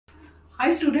Hi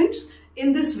students,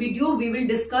 in this video we will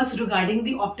discuss regarding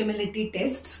the optimality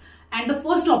tests and the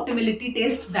first optimality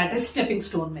test, that is stepping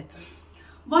stone method.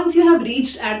 Once you have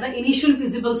reached at the initial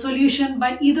feasible solution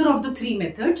by either of the three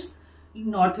methods,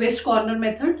 northwest corner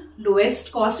method,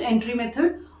 lowest cost entry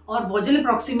method or Vogel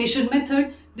approximation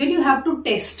method, then you have to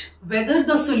test whether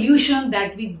the solution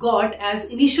that we got as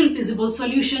initial feasible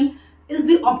solution is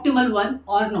the optimal one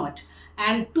or not.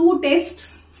 And two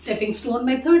tests, stepping stone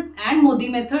method and Modi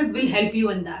method, will help you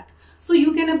in that. So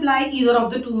you can apply either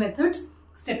of the two methods,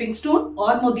 stepping stone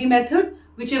or Modi method,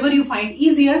 whichever you find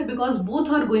easier, because both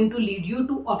are going to lead you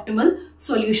to optimal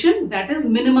solution, that is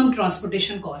minimum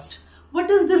transportation cost. What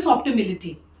is this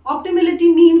optimality?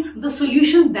 Optimality means the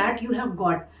solution that you have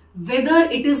got, whether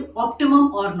it is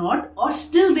optimum or not, or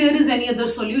still there is any other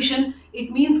solution.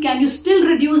 It means can you still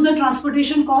reduce the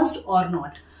transportation cost or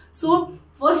not. So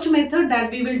first method that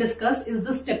we will discuss is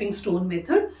the stepping stone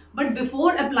method. But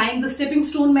before applying the stepping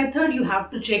stone method, you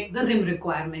have to check the rim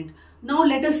requirement. Now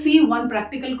let us see one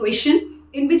practical question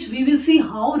in which we will see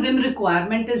how rim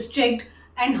requirement is checked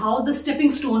and how the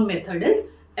stepping stone method is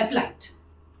applied.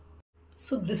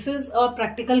 So this is a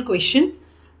practical question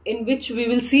in which we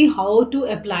will see how to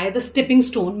apply the stepping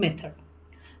stone method.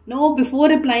 Now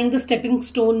before applying the stepping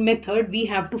stone method, we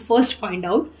have to first find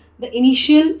out the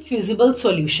initial feasible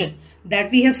solution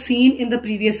that we have seen in the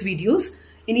previous videos.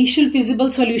 Initial feasible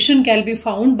solution can be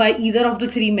found by either of the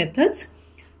three methods,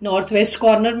 northwest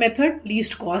corner method,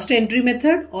 least cost entry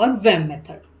method or VAM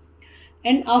method.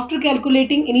 And after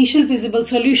calculating initial feasible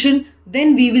solution,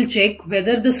 then we will check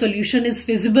whether the solution is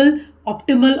feasible,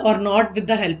 optimal or not with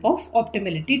the help of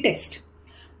optimality test.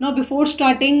 Now before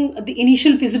starting the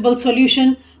initial feasible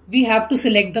solution, we have to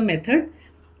select the method.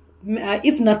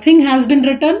 If nothing has been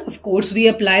written, of course we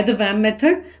apply the VAM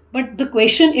method, but the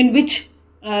question in which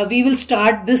we will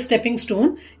start this stepping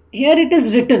stone, here it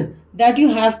is written that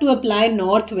you have to apply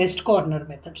northwest corner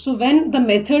method. So when the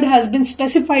method has been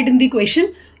specified in the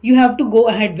question, you have to go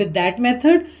ahead with that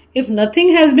method. If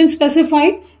nothing has been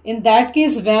specified, in that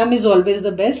case VAM is always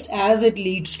the best, as it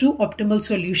leads to optimal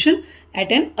solution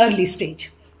at an early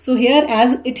stage. So here,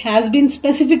 as it has been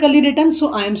specifically written,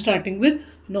 so I am starting with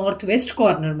northwest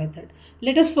corner method.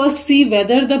 Let us first see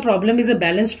whether the problem is a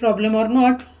balanced problem or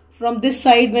not. From this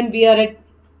side, when we are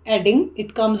adding,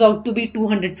 it comes out to be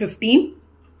 215,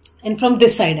 and from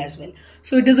this side as well.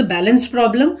 So it is a balanced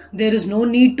problem. There is no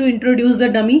need to introduce the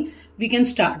dummy. We can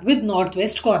start with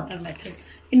northwest corner method.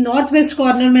 In northwest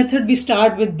corner method, we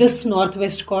start with this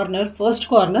northwest corner, first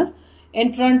corner.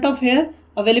 In front of here,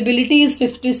 availability is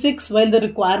 56 while the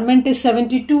requirement is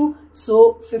 72.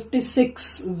 So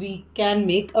 56 we can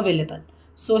make available.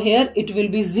 So here it will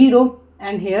be 0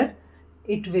 and here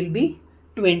it will be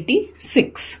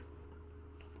 26.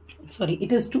 Sorry,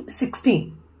 it is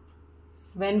 16.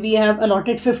 When we have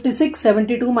allotted 56,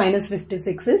 72 minus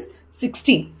 56 is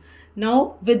 16.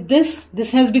 Now with this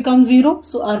has become 0.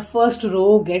 So our first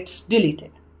row gets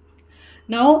deleted.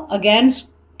 Now again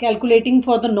calculating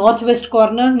for the northwest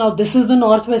corner. Now this is the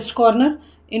northwest corner.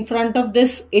 In front of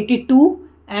this 82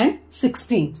 and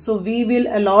 16. So we will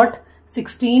allot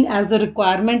 16 as the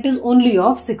requirement is only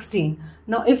of 16.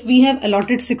 Now if we have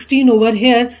allotted 16 over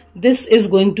here, this is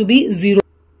going to be 0.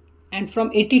 And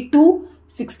from 82,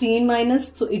 16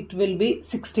 minus, so it will be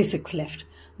 66 left.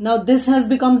 Now this has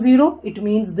become 0. It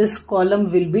means this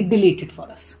column will be deleted for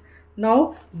us.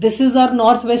 Now this is our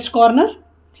northwest corner.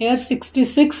 Here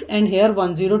 66 and here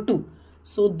 102.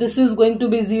 So this is going to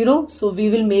be 0. So we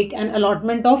will make an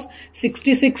allotment of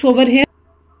 66 over here.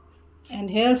 And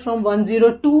here from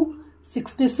 102,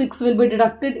 66 will be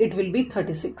deducted. It will be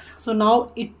 36. So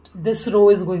now this row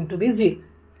is going to be 0.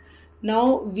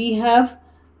 Now we have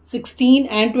 16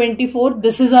 and 24.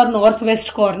 This is our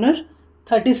northwest corner.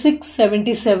 36,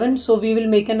 77. So we will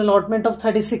make an allotment of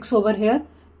 36 over here.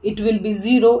 It will be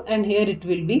 0 and here it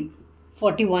will be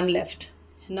 41 left.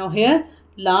 Now here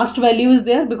last value is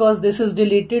there because this is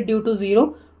deleted due to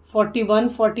 0. 41,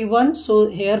 41. So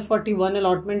here 41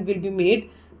 allotment will be made,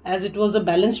 as it was a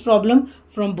balanced problem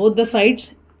from both the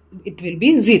sides. It will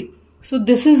be 0. So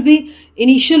this is the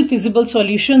initial feasible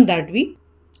solution that we.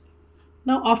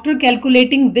 Now after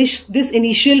calculating this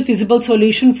initial feasible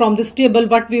solution from this table,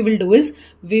 what we will do is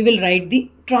we will write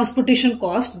the transportation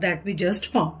cost that we just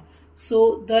found.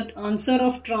 So that answer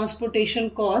of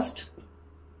transportation cost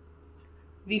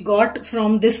we got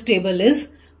from this table is,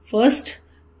 first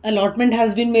allotment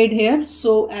has been made here.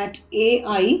 So at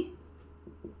AI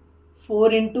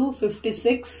 4 into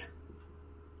 56,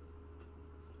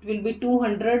 it will be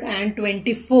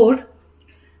 224.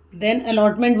 Then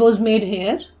allotment was made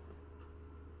here.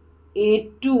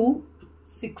 A2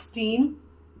 16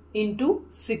 into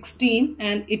 16,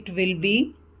 and it will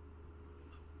be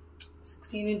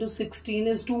 16 into 16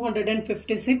 is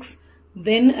 256.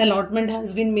 Then allotment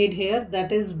has been made here,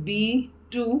 that is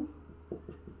B2.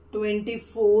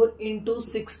 24 into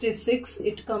 66,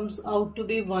 it comes out to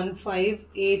be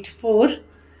 1584.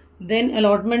 Then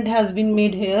allotment has been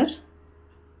made here,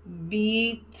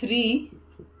 B3.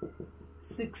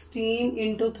 16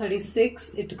 into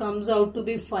 36, it comes out to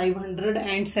be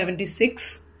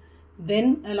 576.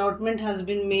 Then allotment has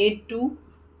been made to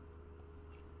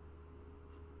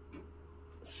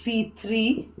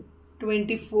C3.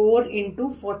 24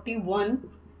 into 41,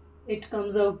 it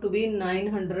comes out to be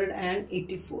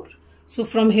 984. So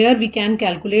from here we can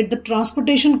calculate the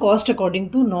transportation cost according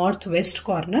to northwest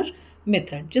corner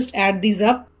method. Just add these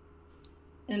up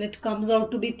and it comes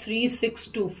out to be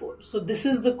 3624. So this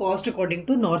is the cost according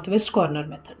to northwest corner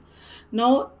method.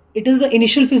 Now it is the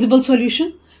initial feasible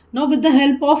solution. Now with the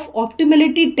help of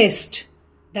optimality test,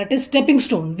 that is stepping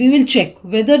stone, we will check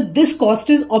whether this cost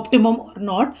is optimum or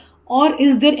not, or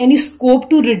is there any scope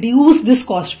to reduce this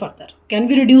cost further. Can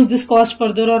we reduce this cost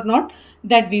further or not?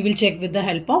 That we will check with the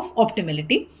help of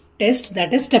optimality test,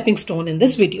 that is stepping stone, in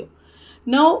this video.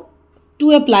 Now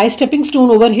to apply stepping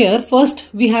stone over here, first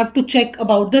we have to check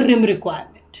about the rim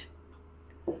requirement.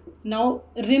 Now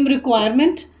rim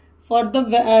requirement, for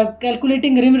the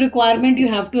calculating rim requirement, you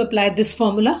have to apply this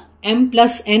formula, m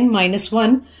plus n minus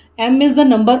 1. M is the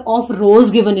number of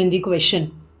rows given in the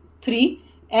question, 3.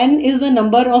 N is the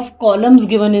number of columns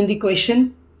given in the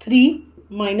question, 3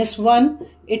 minus 1,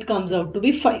 it comes out to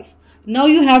be 5. Now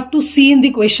you have to see in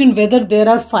the question whether there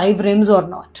are 5 rims or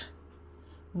not.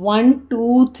 1,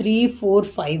 2, 3, 4,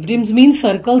 5 rims means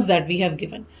circles that we have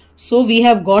given. So we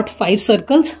have got 5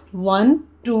 circles, 1,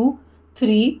 2,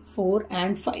 3, 4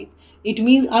 and 5. It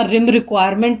means our rim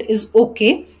requirement is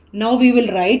okay. Now we will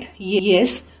write,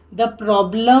 yes, the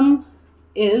problem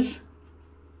is,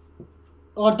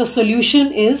 or the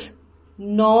solution is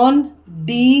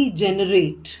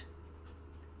non-degenerate,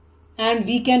 and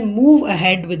we can move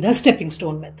ahead with the stepping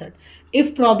stone method.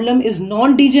 If problem is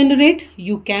non-degenerate,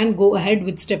 you can go ahead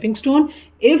with stepping stone.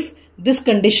 If this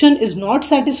condition is not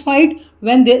satisfied,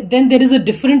 then there is a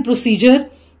different procedure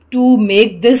to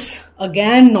make this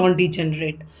again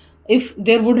non-degenerate. If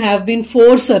there would have been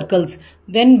 4 circles,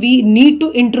 then we need to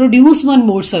introduce 1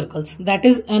 more circles. That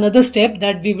is another step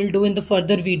that we will do in the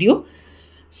further video.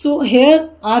 So here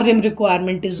our rim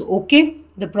requirement is okay.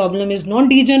 The problem is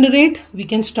non-degenerate. We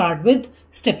can start with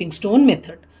stepping stone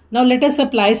method. Now let us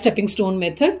apply stepping stone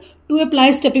method. To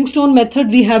apply stepping stone method,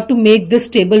 we have to make this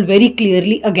table very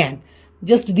clearly again.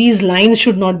 Just these lines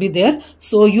should not be there.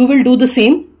 So you will do the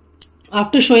same.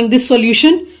 After showing this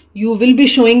solution, you will be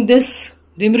showing this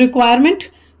rim requirement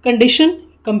condition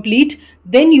complete.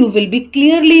 Then you will be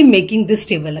clearly making this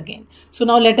table again. So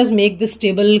now let us make this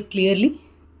table clearly.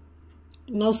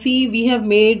 Now see, we have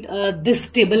made this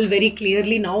table very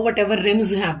clearly now, whatever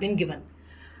rims have been given.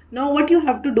 Now what you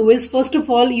have to do is, first of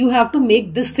all, you have to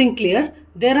make this thing clear.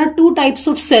 There are 2 types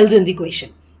of cells in the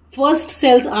equation. First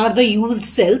cells are the used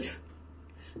cells.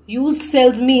 Used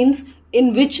cells means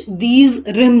in which these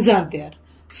rims are there.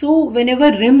 So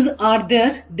whenever rims are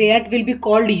there, that will be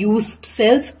called used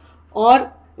cells,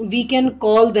 or we can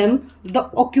call them the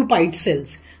occupied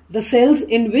cells. The cells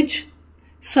in which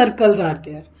circles are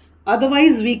there.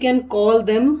 Otherwise, we can call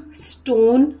them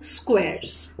stone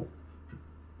squares.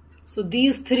 So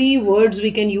these 3 words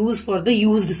we can use for the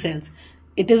used cells.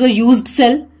 It is a used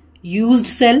cell, used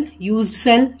cell, used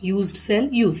cell, used cell,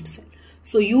 used cell.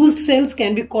 So used cells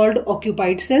can be called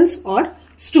occupied cells or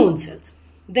stone cells.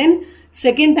 Then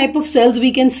second type of cells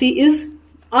we can see is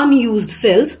unused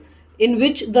cells, in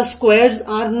which the squares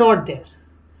are not there.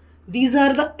 These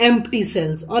are the empty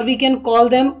cells, or we can call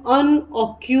them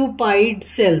unoccupied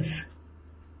cells.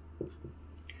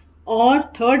 Or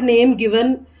third name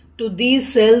given to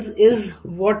these cells is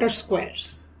water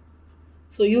squares.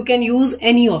 So you can use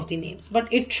any of the names,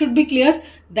 but it should be clear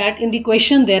that in the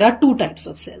question there are 2 types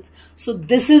of cells. So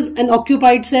this is an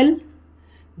occupied cell,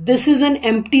 this is an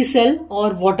empty cell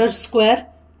or water square,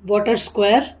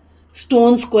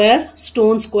 stone square,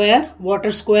 stone square,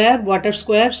 water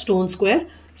square, stone square,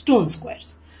 stone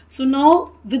squares. So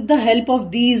now with the help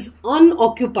of these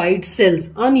unoccupied cells,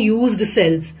 unused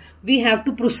cells, we have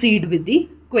to proceed with the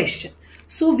question.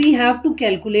 So we have to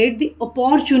calculate the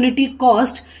opportunity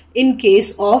cost in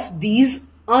case of these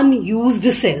unused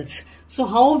cells. So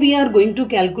how we are going to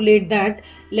calculate that?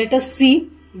 Let us see.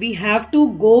 We have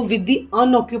to go with the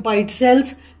unoccupied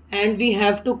cells and we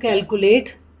have to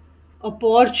calculate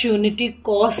opportunity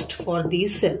cost for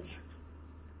these cells.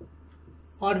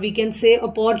 Or we can say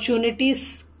opportunity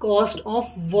cost of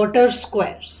water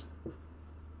squares.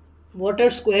 Water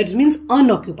squares means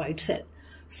unoccupied cell.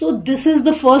 So this is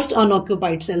the first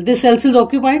unoccupied cell. This cell is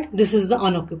occupied. This is the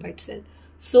unoccupied cell.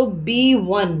 So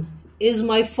B1 is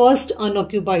my first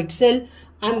unoccupied cell.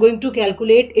 I'm going to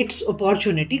calculate its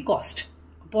opportunity cost.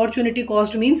 Opportunity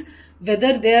cost means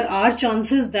whether there are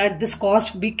chances that this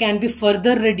cost can be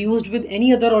further reduced with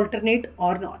any other alternate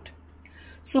or not.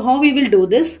 So how we will do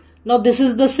this? Now this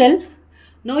is the cell.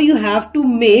 Now you have to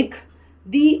make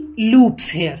the loops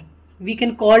here. We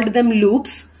can call them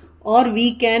loops or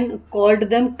we can call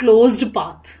them closed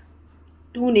path.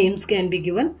 Two names can be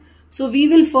given. So we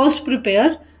will first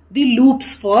prepare the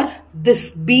loops for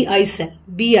this BI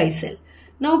cell.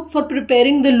 Now for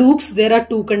preparing the loops, there are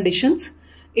two conditions.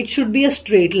 It should be a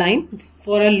straight line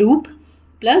for a loop,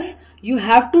 plus you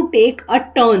have to take a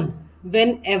turn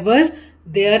whenever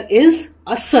there is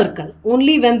a circle.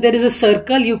 Only when there is a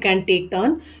circle you can take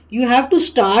turn. You have to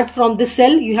start from this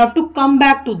cell. You have to come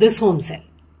back to this home cell.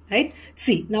 Right?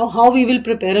 See now how we will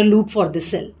prepare a loop for this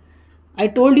cell. I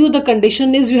told you the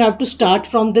condition is you have to start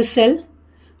from this cell.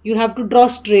 You have to draw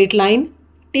straight line.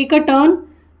 Take a turn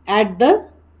at the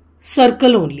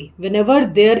circle only. Whenever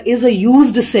there is a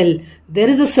used cell, there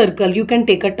is a circle, you can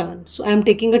take a turn. So I am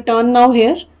taking a turn now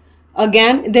here.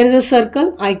 Again there is a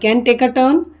circle, I can take a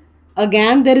turn.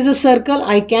 Again there is a circle,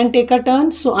 I can take a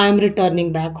turn. So I am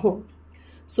returning back home.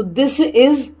 So this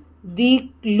is the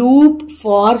loop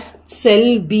for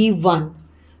cell B1.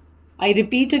 I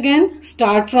repeat again,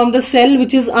 start from the cell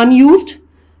which is unused.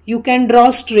 You can draw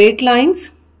straight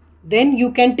lines. Then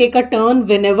you can take a turn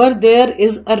whenever there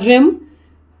is a rim.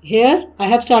 Here I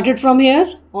have started from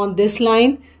here on this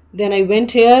line. Then I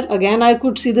went here. Again I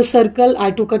could see the circle.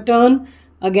 I took a turn.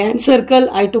 Again circle.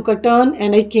 I took a turn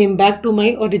and I came back to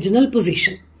my original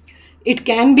position. It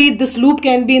can be, this loop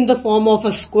can be in the form of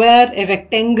a square, a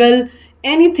rectangle,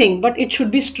 anything, but it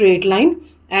should be straight line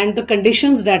and the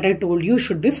conditions that I told you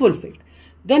should be fulfilled.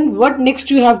 Then what next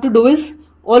you have to do is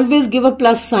always give a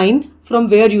plus sign from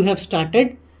where you have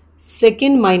started.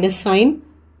 Second minus sign,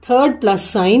 third plus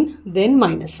sign, then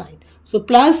minus sign. So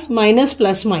plus, minus,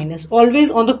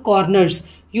 always on the corners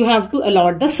you have to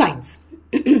allot the signs.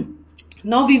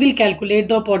 Now we will calculate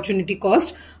the opportunity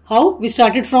cost. How? We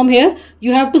started from here.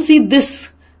 You have to see this,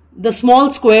 the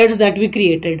small squares that we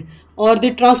created, or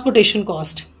the transportation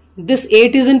cost. This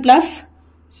 8 is in plus,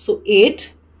 so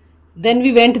 8. Then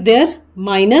we went there,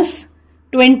 minus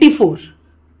 24.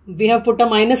 We have put a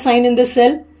minus sign in this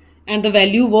cell and the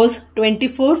value was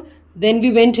 24. Then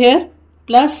we went here,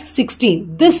 plus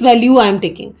 16. This value I am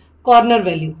taking, corner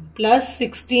value, plus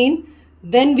 16.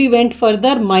 Then we went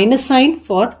further, minus sign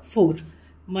for 4.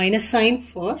 Minus sign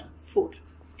for 4.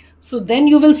 So then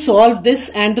you will solve this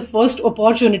and the first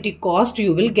opportunity cost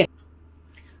you will get.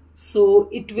 So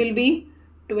it will be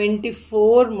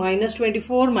 24 minus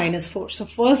 4. So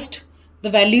first the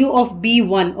value of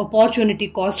B1 opportunity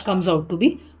cost comes out to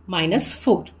be minus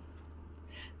 4.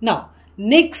 Now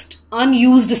next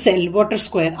unused cell, water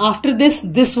square. After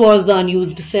this was the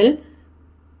unused cell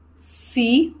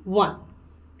C1.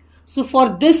 So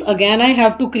for this again I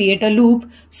have to create a loop.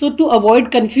 So to avoid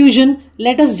confusion,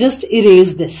 let us just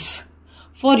erase this.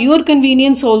 For your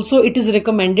convenience also, it is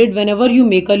recommended whenever you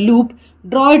make a loop,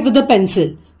 draw it with a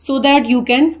pencil so that you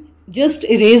can just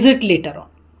erase it later on.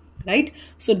 Right?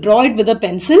 So draw it with a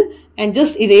pencil and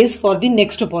just erase for the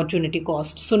next opportunity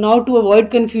cost. So now to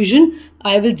avoid confusion,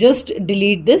 I will just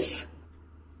delete this.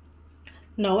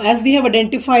 Now as we have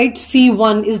identified,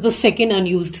 C1 is the second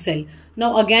unused cell.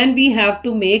 Now again we have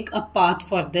to make a path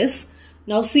for this.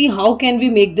 Now see how can we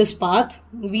make this path.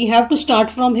 We have to start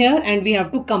from here and we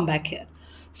have to come back here.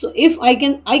 So if I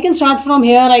can start from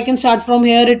here, I can start from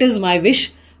here, it is my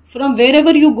wish. From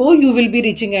wherever you go, you will be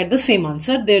reaching at the same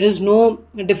answer. There is no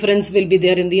difference will be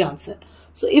there in the answer.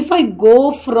 So if I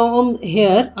go from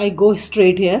here, I go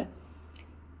straight here.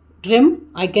 Rim,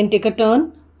 I can take a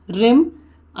turn. Rim,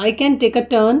 I can take a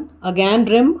turn. Again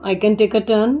rim, I can take a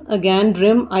turn. Again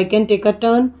rim, I can take a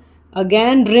turn.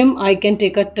 Again rim, I can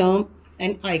take a turn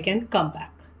and I can come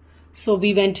back. So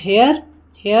we went here,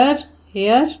 here,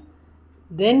 here,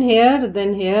 then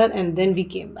here, and then we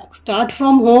came back. Start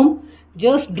from home.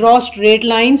 Just draw straight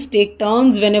lines, take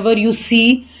turns whenever you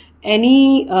see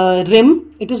any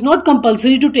rim. It is not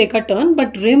compulsory to take a turn,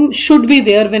 but rim should be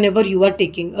there whenever you are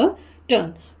taking a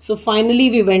turn. So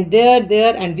finally we went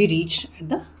there, and we reached at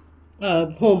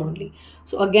the home only.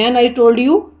 So again I told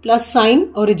you plus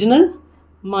sign original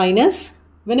minus.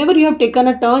 Whenever you have taken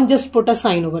a turn, just put a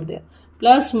sign over there.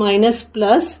 Plus minus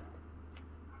plus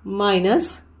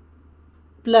minus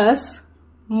plus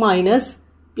minus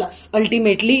plus.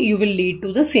 Ultimately you will lead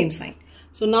to the same sign.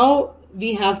 So now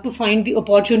we have to find the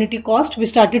opportunity cost. We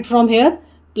started from here,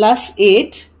 plus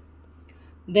 8.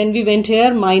 Then we went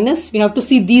here, minus, we have to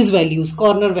see these values,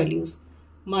 corner values,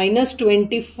 minus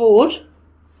 24.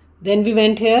 Then we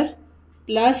went here,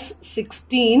 plus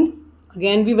 16.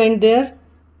 Again we went there,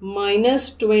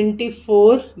 minus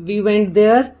 24. We went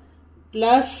there,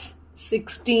 plus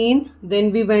 16.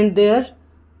 Then we went there,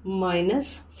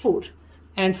 minus 4.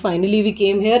 And finally we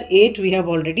came here, 8 we have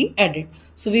already added.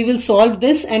 So we will solve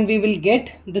this and we will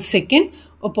get the second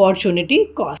opportunity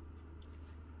cost.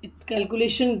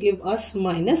 Calculation give us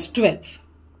minus 12.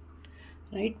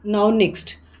 Right, now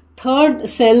next, third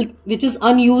cell which is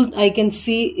unused, I can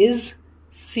see is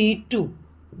C2.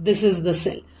 This is the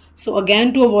cell. So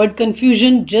again, to avoid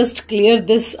confusion, just clear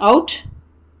this out.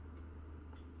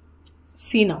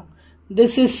 See now,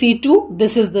 this is C2,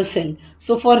 this is the cell.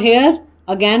 So for here,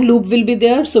 again loop will be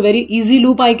there. So very easy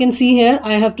loop I can see here.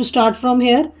 I have to start from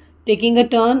here. Taking a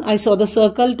turn, I saw the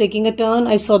circle, taking a turn,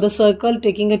 I saw the circle,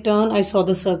 taking a turn, I saw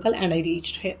the circle, and I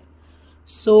reached here.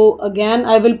 So again,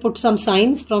 I will put some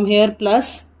signs from here,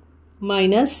 plus,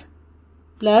 minus,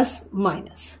 plus,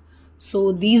 minus.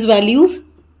 So these values,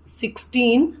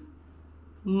 16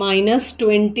 minus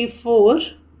 24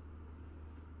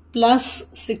 plus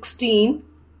 16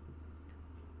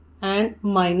 and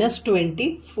minus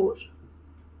 24.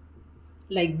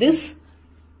 Like this.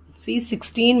 See,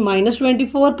 16 minus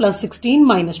 24 plus 16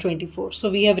 minus 24.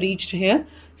 So we have reached here.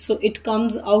 So it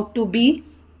comes out to be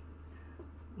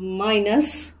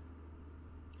minus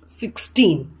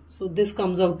 16. So this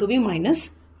comes out to be minus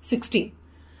 16.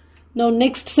 Now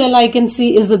next cell I can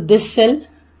see is this cell,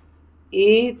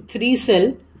 A3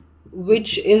 cell,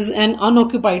 which is an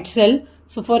unoccupied cell.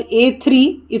 So for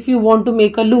A3, if you want to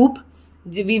make a loop,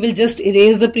 we will just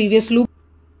erase the previous loop.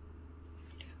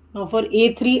 Now for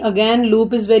A3, again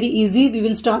loop is very easy. We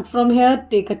will start from here,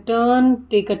 take a turn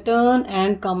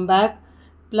and come back.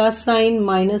 Plus sign,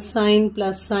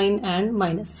 plus sign and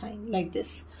minus sign, like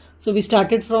this. So we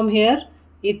started from here.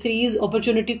 A3's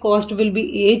opportunity cost will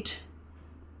be 8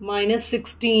 minus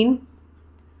 16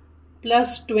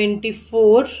 plus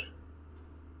 24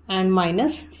 and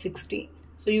minus 16.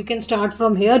 So you can start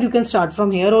from here, you can start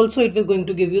from here also. It will going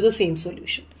to give you the same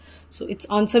solution. So its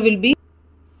answer will be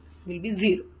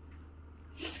 0.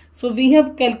 So we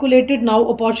have calculated now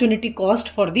opportunity cost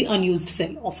for the unused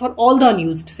cell, or for all the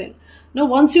unused cell. Now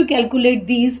once you calculate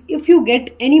these, if you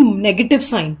get any negative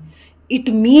sign,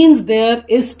 it means there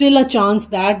is still a chance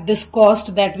that this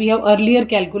cost that we have earlier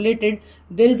calculated,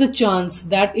 there is a chance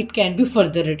that it can be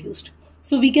further reduced.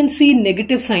 So we can see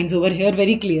negative signs over here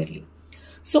very clearly.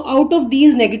 So out of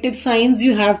these negative signs,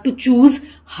 you have to choose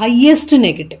highest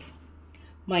negative.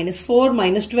 Minus 4,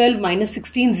 minus 12, minus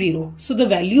 16, 0. So the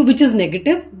value which is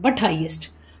negative but highest.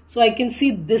 So I can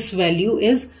see this value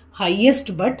is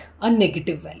highest but a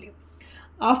negative value.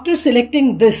 After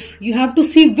selecting this, you have to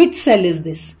see which cell is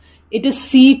this. It is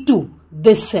C2,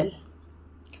 this cell.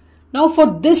 Now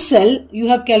for this cell, you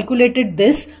have calculated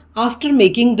this after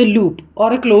making the loop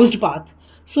or a closed path.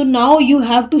 So now you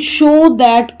have to show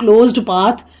that closed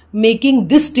path, making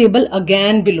this table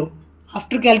again below.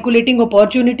 After calculating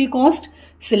opportunity cost,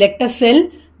 select a cell,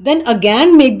 then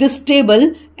again make this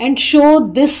table and show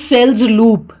this cell's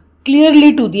loop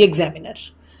clearly to the examiner.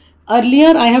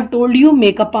 Earlier I have told you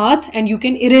make a path and you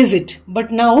can erase it.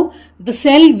 But now the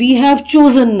cell we have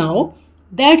chosen now,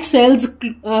 that cell's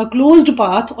closed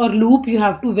path or loop, you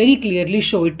have to very clearly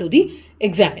show it to the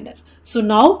examiner. So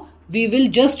now we will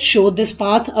just show this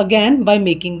path again by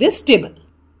making this table.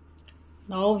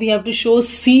 Now we have to show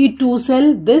C2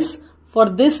 cell this. For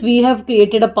this we have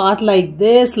created a path like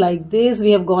this,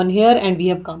 we have gone here and we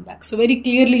have come back. So very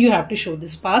clearly you have to show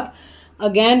this path.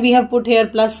 Again we have put here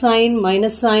plus sign,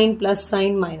 plus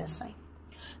sign, minus sign.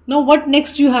 Now what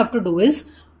next you have to do is,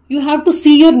 you have to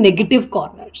see your negative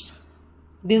corners.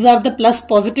 These are the plus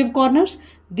positive corners.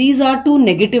 These are two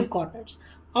negative corners.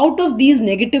 Out of these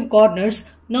negative corners,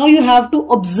 now you have to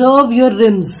observe your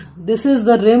rims. This is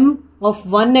the rim of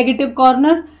one negative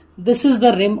corner. This is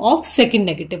the rim of second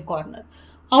negative corner.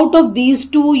 Out of these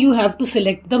two, you have to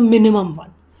select the minimum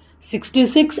one.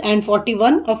 66 and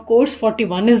 41. Of course,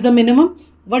 41 is the minimum.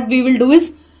 What we will do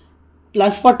is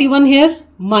plus 41 here,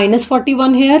 minus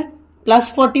 41 here, plus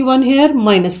 41 here,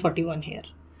 minus 41 here.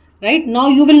 Right? Now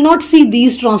you will not see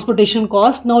these transportation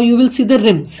costs. Now you will see the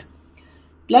rims.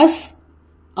 Plus,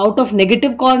 out of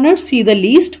negative corners, see the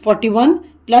least 41,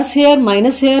 plus here,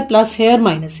 minus here, plus here,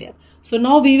 minus here. So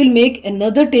now we will make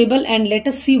another table and let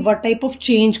us see what type of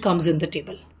change comes in the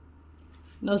table.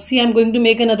 Now see, I am going to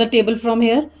make another table from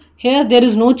here. Here there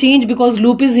is no change because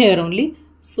loop is here only.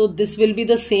 So this will be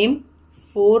the same.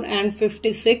 4 and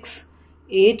 56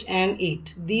 8 and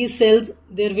 8. These cells,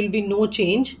 there will be no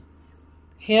change.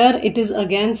 Here it is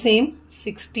again same,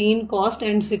 16 cost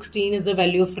and 16 is the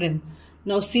value of RIM.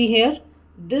 Now see here,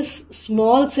 this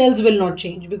small cells will not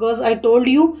change because I told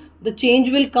you the change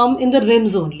will come in the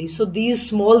RIMs only. So these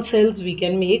small cells we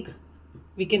can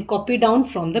copy down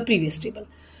from the previous table.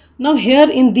 Now here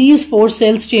in these 4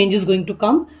 cells change is going to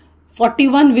come.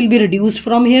 41 will be reduced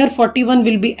from here, 41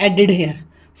 will be added here.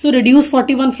 So reduce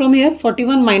 41 from here,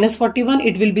 41 minus 41,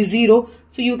 it will be 0.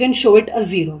 So you can show it as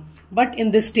 0. But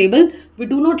in this table, we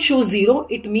do not show 0,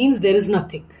 it means there is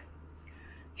nothing.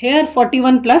 Here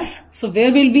 41 plus, so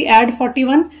where will we add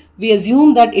 41? We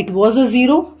assume that it was a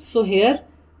 0, so here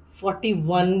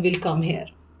 41 will come here.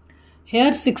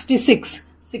 Here 66,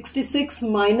 66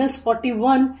 minus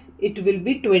 41, it will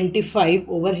be 25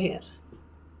 over here.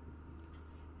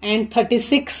 And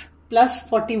 36 plus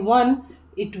 41,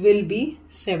 it will be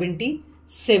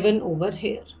 77 over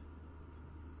here.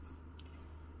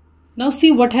 Now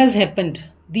see what has happened.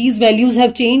 These values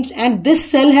have changed and this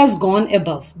cell has gone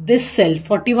above. This cell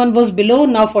 41 was below,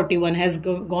 now 41 has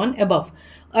gone above.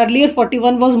 Earlier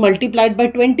 41 was multiplied by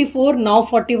 24, now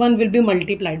 41 will be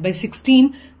multiplied by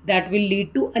 16. That will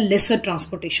lead to a lesser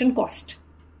transportation cost.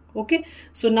 Okay,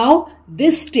 so now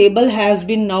this table has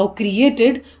been now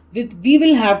created with, we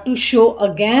will have to show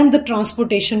again the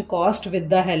transportation cost with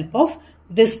the help of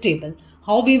this table.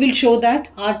 How we will show that?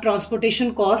 Our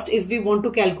transportation cost, if we want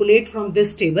to calculate from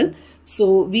this table,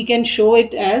 so we can show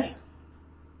it as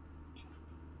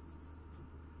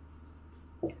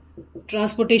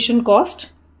transportation cost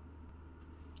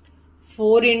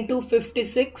 4 into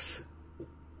 56,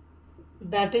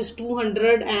 that is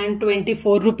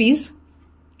 224 rupees.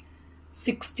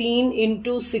 16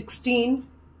 into 16,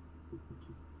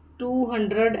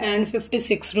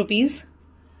 256 rupees.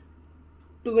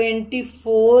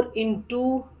 24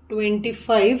 into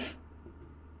 25,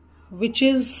 which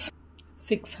is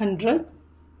 600.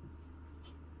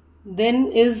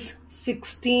 Then is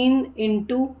 16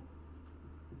 into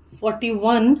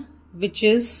 41, which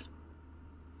is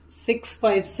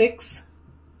 656.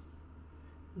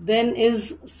 Then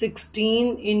is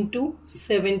 16 into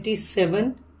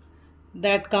 77.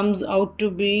 That comes out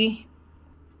to be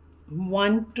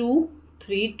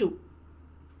 1232.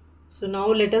 So now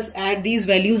let us add these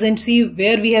values and see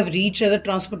where we have reached as a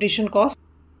transportation cost.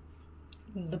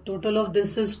 The total of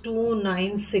this is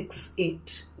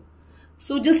 2968.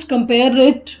 So just compare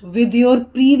it with your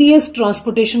previous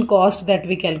transportation cost that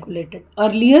we calculated.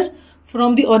 Earlier,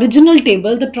 from the original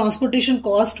table, the transportation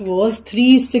cost was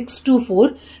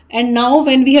 3624, and now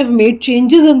when we have made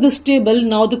changes in this table,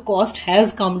 now the cost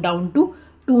has come down to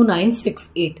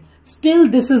 2968. Still,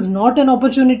 this is not an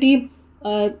opportunity,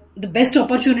 the best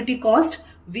opportunity cost.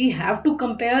 We have to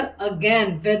compare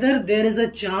again whether there is a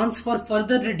chance for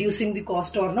further reducing the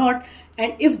cost or not,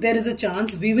 and if there is a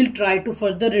chance, we will try to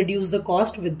further reduce the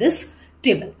cost with this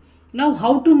table. Now,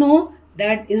 how to know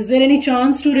that is there any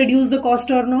chance to reduce the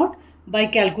cost or not? By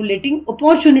calculating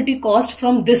opportunity cost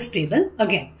from this table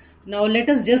again. Now let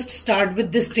us just start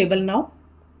with this table now.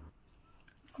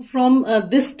 From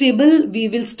this table we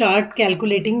will start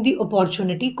calculating the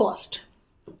opportunity cost.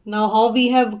 Now how we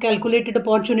have calculated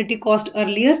opportunity cost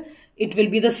earlier, it will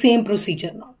be the same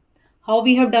procedure now. How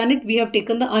we have done it? We have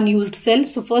taken the unused cell.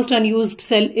 So first unused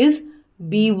cell is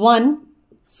B1.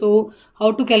 So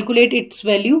how to calculate its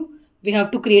value? We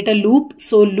have to create a loop.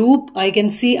 So loop, I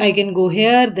can see I can go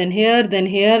here, then here, then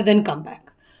here, then come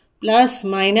back. Plus,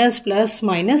 minus, plus,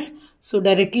 minus. So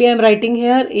directly I am writing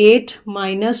here 8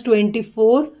 minus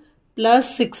 24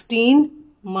 plus 16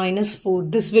 minus 4.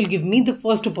 This will give me the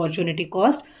first opportunity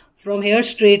cost. From here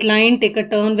straight line, take a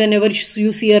turn whenever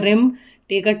you see a rim,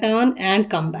 take a turn and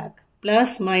come back.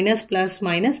 Plus, minus, plus,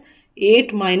 minus.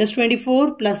 8 minus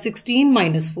 24 plus 16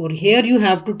 minus 4. Here you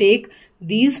have to take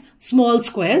these small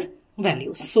square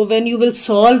values. So when you will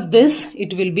solve this,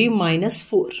 it will be minus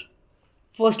 4.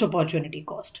 First opportunity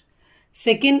cost.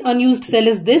 Second unused cell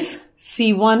is this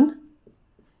C1.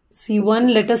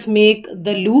 C1, let us make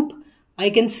the loop.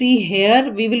 I can see here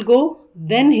we will go,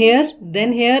 then here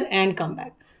and come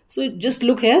back. So just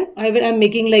look here. I'm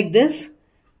making like this,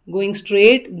 going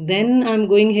straight, then I'm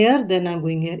going here, then I'm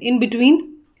going here. In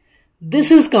between,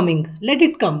 this is coming. Let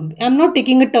it come. I'm not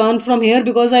taking a turn from here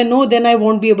because I know then I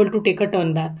won't be able to take a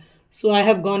turn back. So I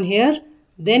have gone here,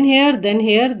 then here, then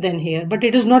here, then here. But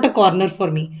it is not a corner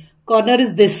for me. Corner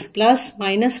is this, plus,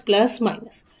 minus, plus,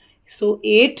 minus. So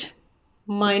 8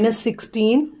 minus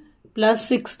 16 plus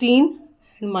 16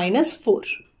 and minus 4.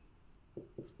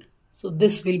 So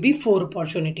this will be 4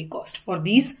 opportunity cost for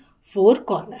these 4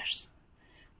 corners.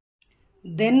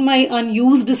 Then my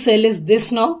unused cell is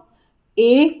this now,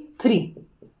 A 3.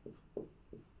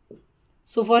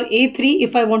 So for A3,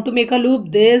 if I want to make a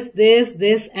loop, this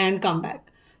and come back.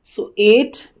 So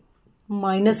 8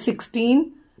 minus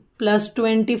 16 plus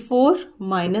 24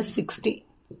 minus 16.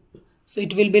 So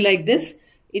it will be like this.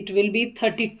 It will be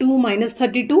 32 minus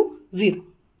 32, 0.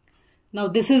 Now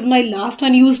this is my last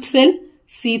unused cell,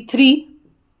 C3.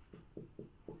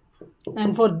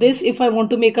 And for this, if I want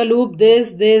to make a loop,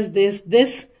 this,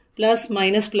 plus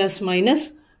minus,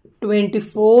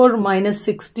 24 minus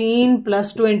 16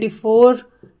 plus 24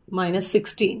 minus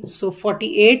 16. So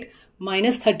 48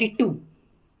 minus 32.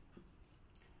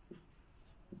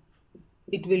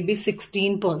 It will be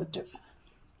 16 positive.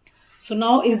 So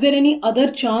now, is there any other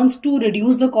chance to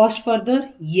reduce the cost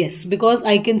further? Yes, because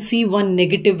I can see one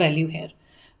negative value here.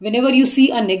 Whenever you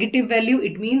see a negative value,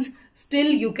 it means still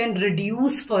you can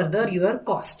reduce further your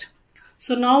cost.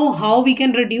 So now how we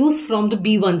can reduce? From the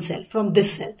B1 cell, from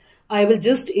this cell. I will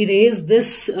just erase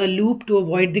this loop to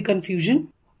avoid the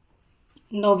confusion.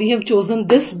 Now we have chosen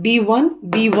this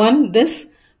B1, this.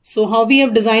 So how we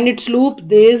have designed its loop?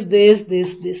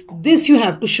 This you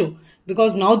have to show,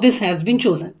 because now this has been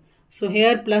chosen. So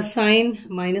here plus sign,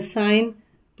 minus sign,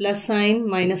 plus sign,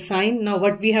 minus sign. Now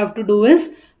what we have to do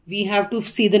is, we have to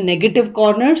see the negative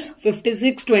corners,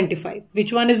 56, 25.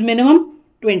 Which one is minimum?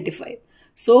 25.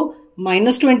 So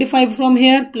minus 25 from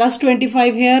here, plus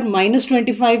 25 here, minus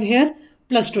 25 here,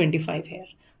 plus 25 here.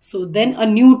 So then a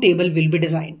new table will be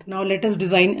designed. Now let us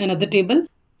design another table.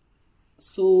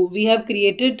 So we have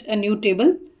created a new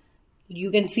table.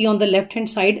 You can see on the left hand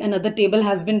side another table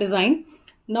has been designed.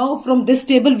 Now from this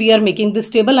table we are making this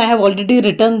table. I have already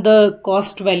written the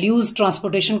cost values,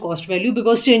 transportation cost value,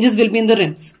 because changes will be in the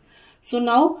rims. So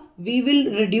now we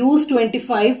will reduce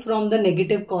 25 from the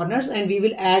negative corners and we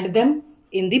will add them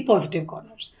in the positive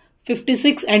corners.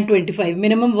 56 and 25.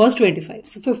 Minimum was 25.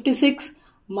 So 56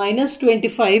 minus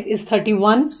 25 is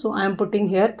 31. So I am putting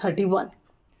here 31.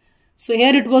 So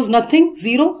here it was nothing,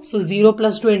 0. So 0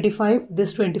 plus 25.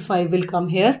 This 25 will come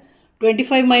here.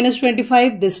 25 minus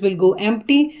 25, this will go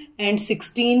empty, and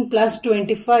 16 plus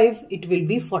 25, it will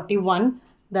be 41,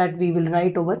 that we will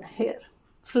write over here.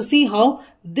 So see how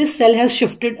this cell has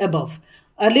shifted above.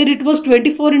 Earlier it was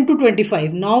 24 into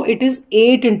 25, now it is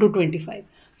 8 into 25.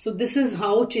 So this is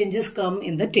how changes come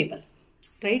in the table,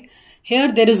 right?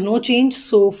 Here there is no change,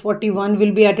 so 41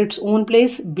 will be at its own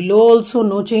place. Below also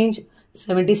no change,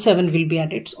 77 will be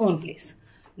at its own place.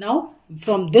 Now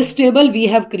from this table we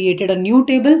have created a new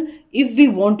table. If we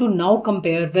want to now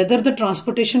compare whether the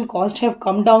transportation cost have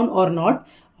come down or not,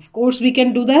 of course we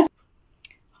can do that.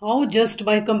 How? Just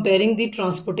by comparing the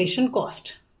transportation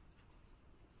cost.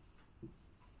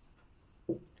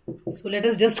 So let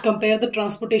us just compare the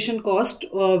transportation cost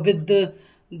with the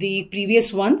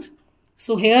previous ones.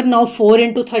 So here now 4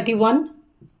 into 31,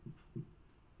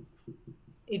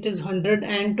 it is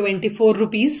 124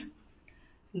 rupees.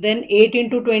 Then 8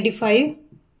 into 25,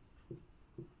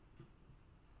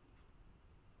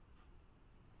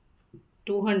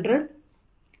 $200.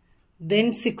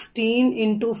 Then 16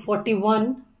 into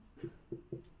 41,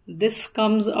 this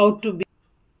comes out to be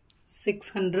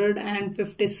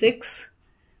 656.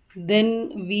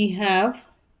 Then we have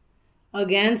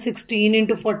again 16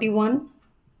 into 41,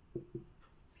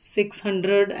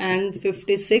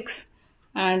 656.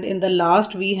 And in the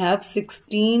last we have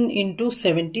 16 into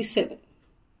 77.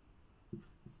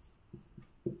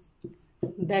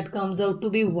 That comes out to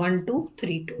be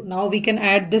 1232. Now we can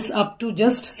add this up to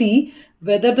just see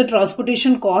whether the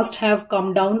transportation cost have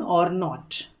come down or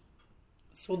not.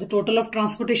 So the total of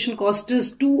transportation cost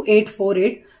is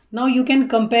 2848. Now you can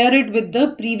compare it with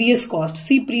the previous cost.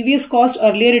 See, previous cost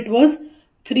earlier it was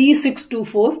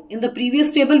 3624. In the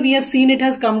previous table we have seen it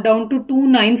has come down to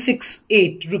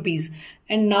 2968 rupees.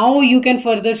 And now you can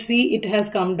further see it has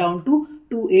come down to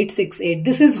 2868.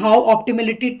 This is how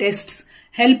optimality tests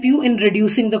help you in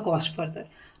reducing the cost further.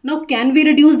 Now, can we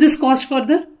reduce this cost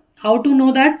further? How to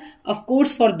know that? Of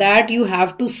course, for that you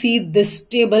have to see this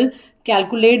table,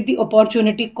 calculate the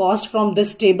opportunity cost from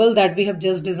this table that we have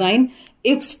just designed.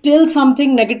 If still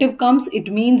something negative comes, it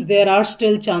means there are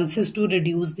still chances to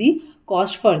reduce the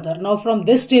cost further. Now, from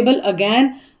this table,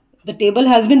 again, the table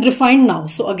has been refined now.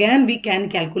 So again, we can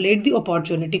calculate the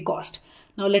opportunity cost.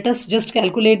 Now, let us just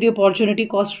calculate the opportunity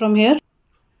cost from here.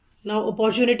 Now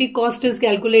opportunity cost is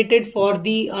calculated for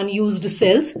the unused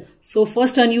cells. So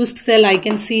first unused cell I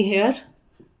can see here,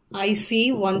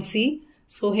 IC 1C.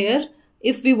 So here,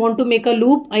 if we want to make a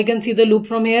loop, I can see the loop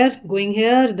from here, going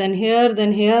here, then here,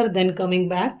 then here, then coming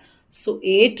back. So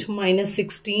 8 minus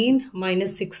 16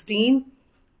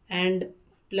 and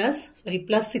plus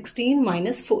 16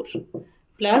 minus 4.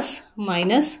 Plus,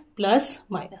 minus,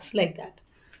 like that.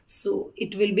 So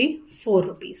it will be 4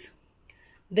 rupees.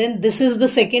 Then this is the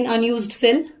second unused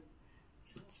cell,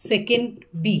 second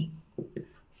B.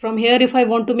 From here, if I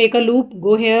want to make a loop,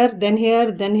 go here, then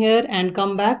here, then here, and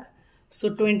come back.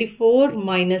 So 24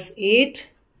 minus 8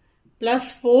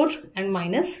 plus 4 and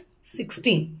minus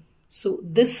 16. So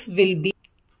this will be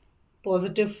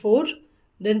positive 4.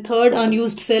 Then third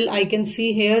unused cell, I can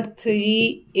see here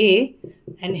 3A,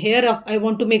 and here I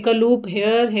want to make a loop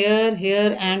here, here,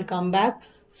 here, and come back.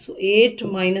 So 8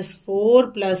 minus 4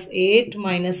 plus 8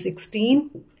 minus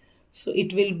 16. So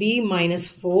it will be minus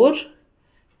 4.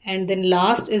 And then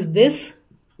last is this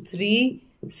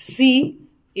 3C.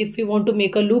 If we want to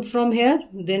make a loop from here,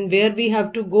 then where we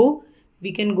have to go,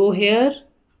 we can go here,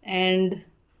 and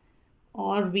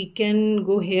or we can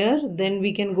go here, then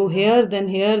we can go here, then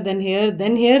here, then here,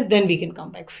 then here, then we can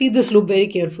come back. See this loop very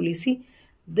carefully. See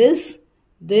this,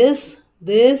 this,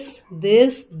 this,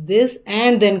 this, this,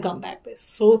 and then come back this.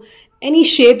 So any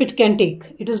shape it can take.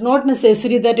 It is not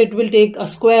necessary that it will take a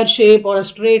square shape or a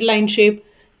straight line shape.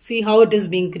 See how it is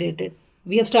being created.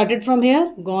 We have started from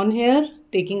here, gone here,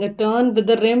 taking a turn with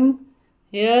the rim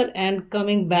here, and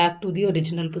coming back to the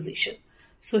original position.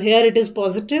 So here it is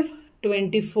positive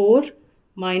 24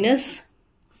 minus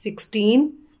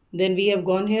 16. Then we have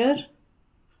gone here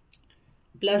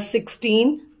plus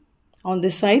 16 on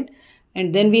this side,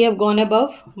 and then we have gone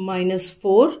above minus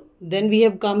 4. Then we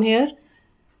have come here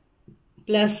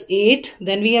plus 8.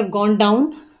 Then we have gone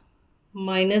down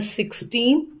minus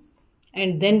 16.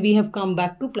 And then we have come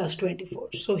back to plus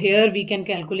 24. So here we can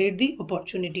calculate the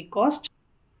opportunity cost.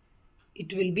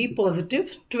 It will be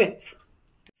positive 12.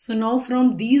 So now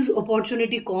from these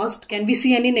opportunity cost, can we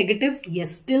see any negative?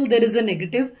 Yes, still there is a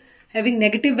negative. Having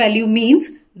negative value means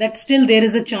that still there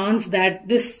is a chance that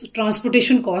this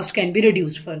transportation cost can be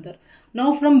reduced further.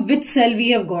 Now from which cell we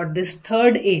have got this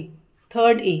third A?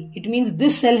 Third A. It means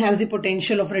this cell has the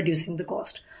potential of reducing the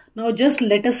cost. Now just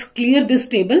let us clear this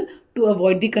table to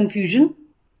avoid the confusion.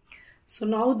 So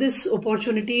now this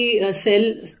opportunity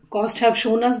cell cost have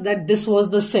shown us that this was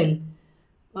the cell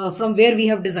from where we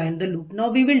have designed the loop. Now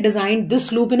we will design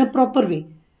this loop in a proper way.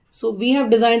 So we have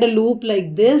designed a loop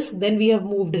like this, then we have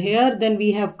moved here, then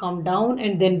we have come down,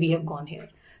 and then we have gone here.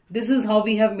 This is how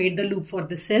we have made the loop for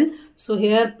the cell. So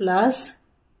here plus,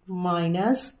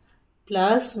 minus,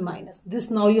 plus, minus.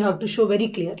 This now you have to show very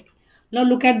clearly. Now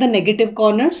look at the negative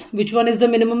corners. Which one is the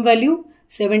minimum value?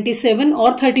 77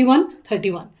 or 31?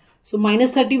 31. So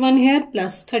minus 31 here,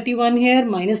 plus 31 here,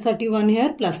 minus 31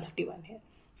 here, plus 31 here.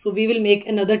 So we will make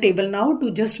another table now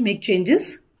to just make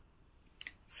changes.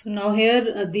 So now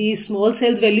here the small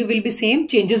cells value will be same,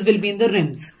 changes will be in the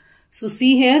rims. So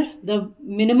see here the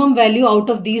minimum value out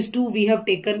of these two we have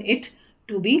taken it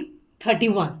to be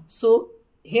 31. So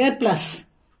here plus.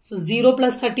 So 0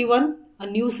 plus 31, a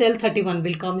new cell 31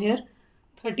 will come here.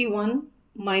 31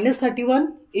 minus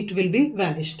 31, it will be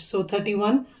vanished. So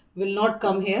 31 will not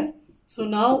come here. So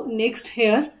now next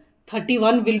here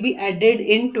 31 will be added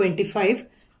in 25,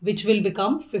 which will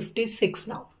become 56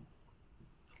 now.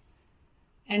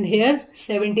 And here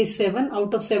 77,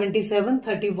 out of 77,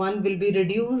 31 will be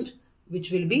reduced,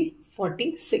 which will be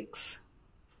 46.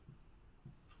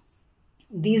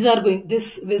 These are going,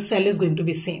 this cell is going to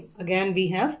be same. Again we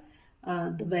have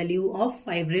the value of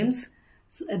 5 rims.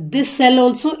 So at this cell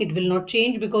also it will not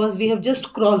change because we have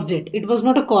just crossed it. It was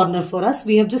not a corner for us.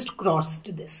 We have just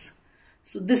crossed this.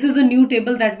 So this is a new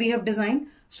table that we have designed.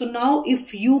 So now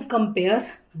if you compare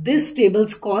this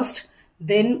table's cost,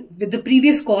 then with the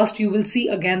previous cost, you will see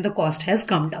again the cost has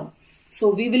come down.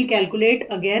 So we will calculate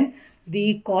again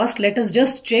the cost. Let us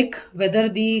just check whether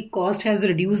the cost has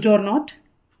reduced or not.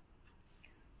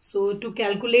 So to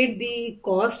calculate the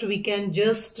cost, we can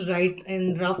just write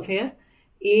in rough here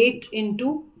 8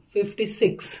 into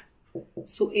 56.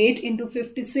 So 8 into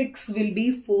 56 will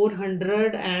be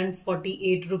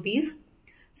 448 rupees.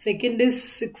 Second is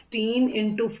 16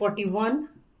 into 41.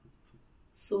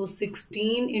 So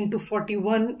 16 into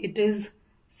 41, it is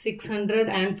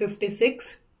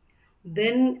 656.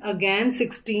 Then again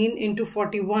 16 into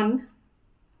 41,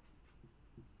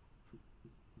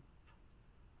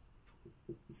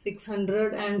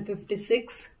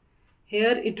 656.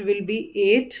 Here it will be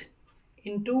 8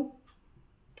 into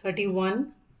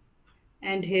 31,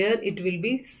 and here it will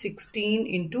be 16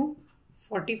 into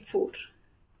 44.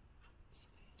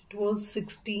 It was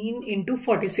 16 into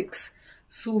 46.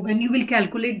 So when you will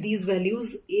calculate these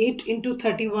values, 8 into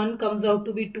 31 comes out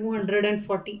to be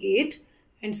 248,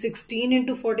 and 16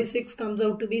 into 46 comes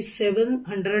out to be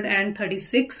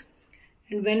 736.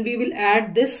 And when we will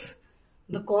add this,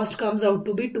 the cost comes out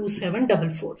to be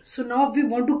 2744. So now we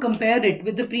want to compare it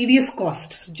with the previous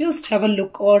costs. Just have a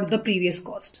look at the previous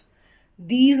costs.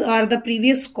 These are the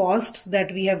previous costs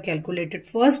that we have calculated.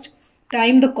 First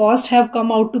time the cost have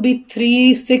come out to be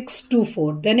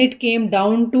 3624. Then it came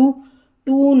down to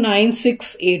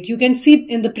 2968. You can see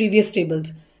in the previous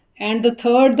tables. And the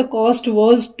third, the cost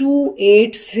was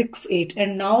 2868.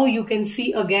 And now you can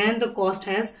see again the cost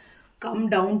has come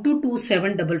down to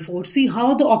 2744. See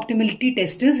how the optimality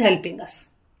test is helping us.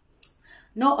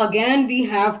 Now again we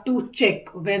have to check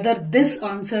whether this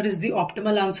answer is the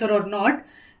optimal answer or not,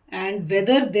 and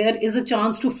whether there is a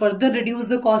chance to further reduce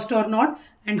the cost or not.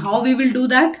 And how we will do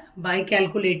that? By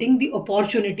calculating the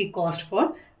opportunity cost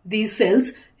for these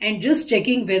cells and just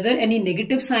checking whether any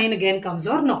negative sign again comes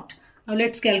or not. Now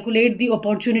let's calculate the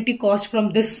opportunity cost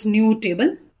from this new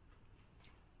table.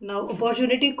 Now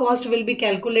opportunity cost will be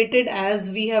calculated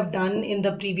as we have done in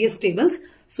the previous tables.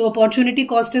 So opportunity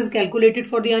cost is calculated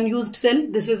for the unused cell.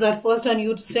 This is our first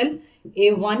unused cell,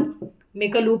 A1.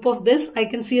 Make a loop of this. I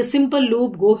can see a simple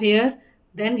loop, go here,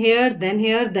 then here, then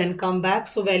here, then come back.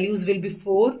 So values will be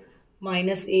 4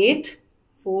 minus 8,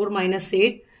 4 minus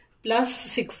 8 plus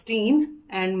 16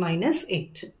 and minus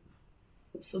 8.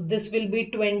 So this will be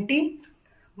 20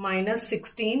 minus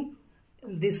 16.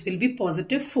 This will be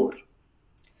positive 4.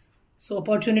 So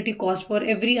opportunity cost for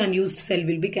every unused cell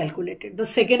will be calculated. The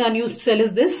second unused cell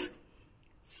is this,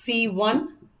 C1.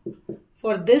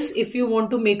 For this, if you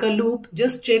want to make a loop,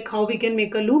 just check how we can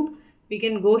make a loop. We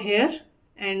can go here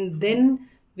and then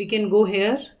we can go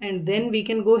here and then we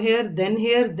can go here, then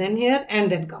here, then here and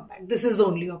then come back. This is the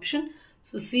only option.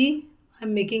 So see,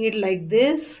 I'm making it like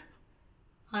this.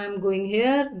 I'm going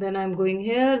here, then I'm going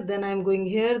here, then I'm going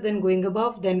here, then going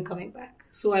above, then coming back.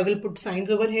 So I will put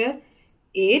signs over here.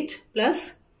 8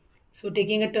 plus, so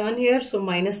taking a turn here, so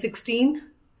minus 16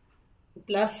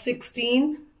 plus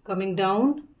 16 coming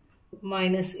down,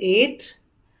 minus 8,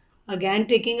 again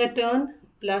taking a turn,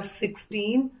 plus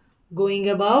 16 going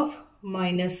above,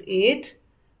 minus 8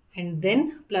 and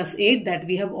then plus 8 that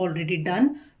we have already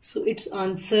done. So its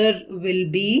answer will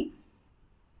be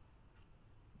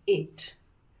 8.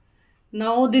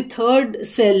 Now the third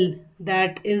cell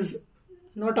that is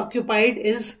not occupied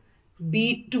is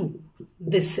B2,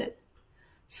 this cell.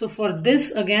 So for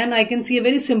this again I can see a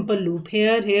very simple loop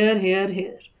here, here, here,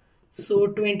 here. So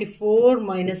 24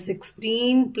 minus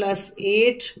 16 plus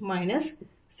 8 minus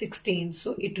 16.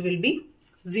 So it will be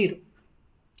 0.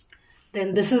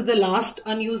 Then this is the last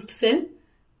unused cell,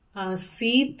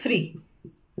 C3.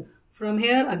 From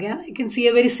here again I can see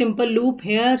a very simple loop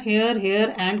here, here,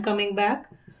 here and coming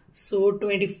back. So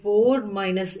 24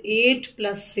 minus 8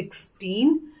 plus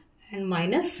 16 and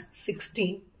minus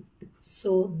 16.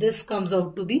 So this comes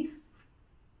out to be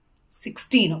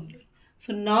 16 only.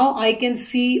 So now I can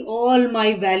see all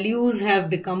my values have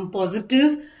become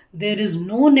positive. There is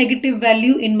no negative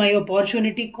value in my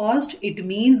opportunity cost. It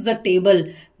means the table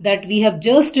that we have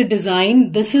just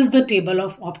designed, this is the table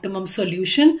of optimum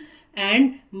solution,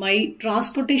 and my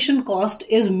transportation cost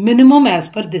is minimum as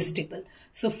per this table.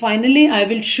 So finally I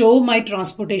will show my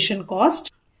transportation cost,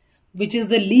 which is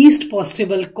the least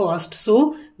possible cost.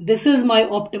 So this is my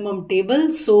optimum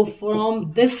table. So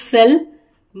from this cell,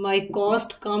 my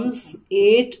cost comes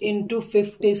 8 into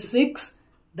 56,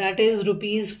 that is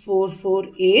rupees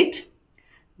 448.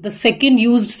 The second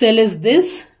used cell is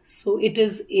this. So it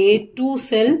is A2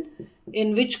 cell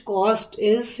in which cost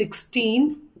is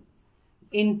 16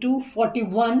 into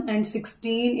 41 and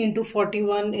 16 into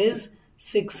 41 is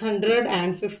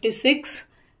 656.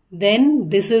 Then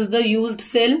this is the used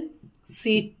cell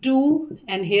C2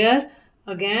 and here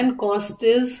again cost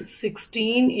is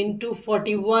 16 into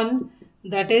 41,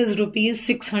 that is rupees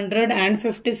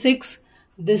 656.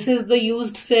 This is the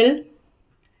used cell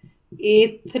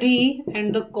A3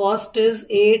 and the cost is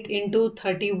 8 into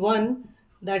 31,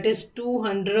 that is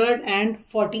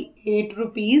 248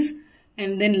 rupees.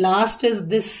 And then last is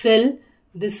this cell,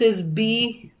 this is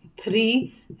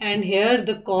B3 and here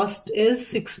the cost is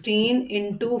 16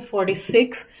 into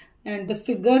 46 and the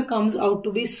figure comes out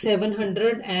to be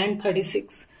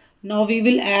 736. Now we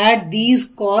will add these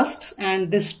costs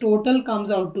and this total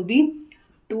comes out to be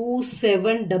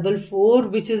 2744,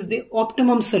 which is the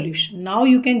optimum solution. Now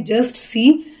you can just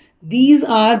see these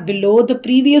are below the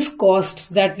previous costs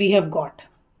that we have got.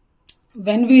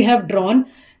 When we have drawn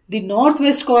the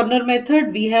northwest corner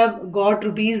method, we have got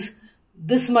rupees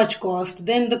this much cost,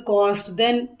 then the cost,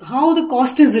 then how the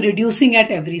cost is reducing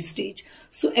at every stage.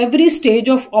 So every stage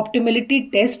of optimality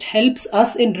test helps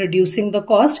us in reducing the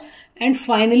cost, and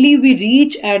finally we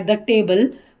reach at the table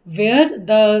where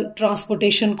the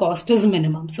transportation cost is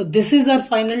minimum. So this is our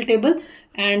final table,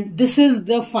 and this is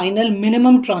the final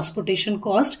minimum transportation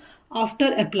cost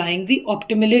after applying the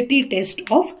optimality test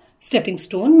of stepping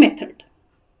stone method.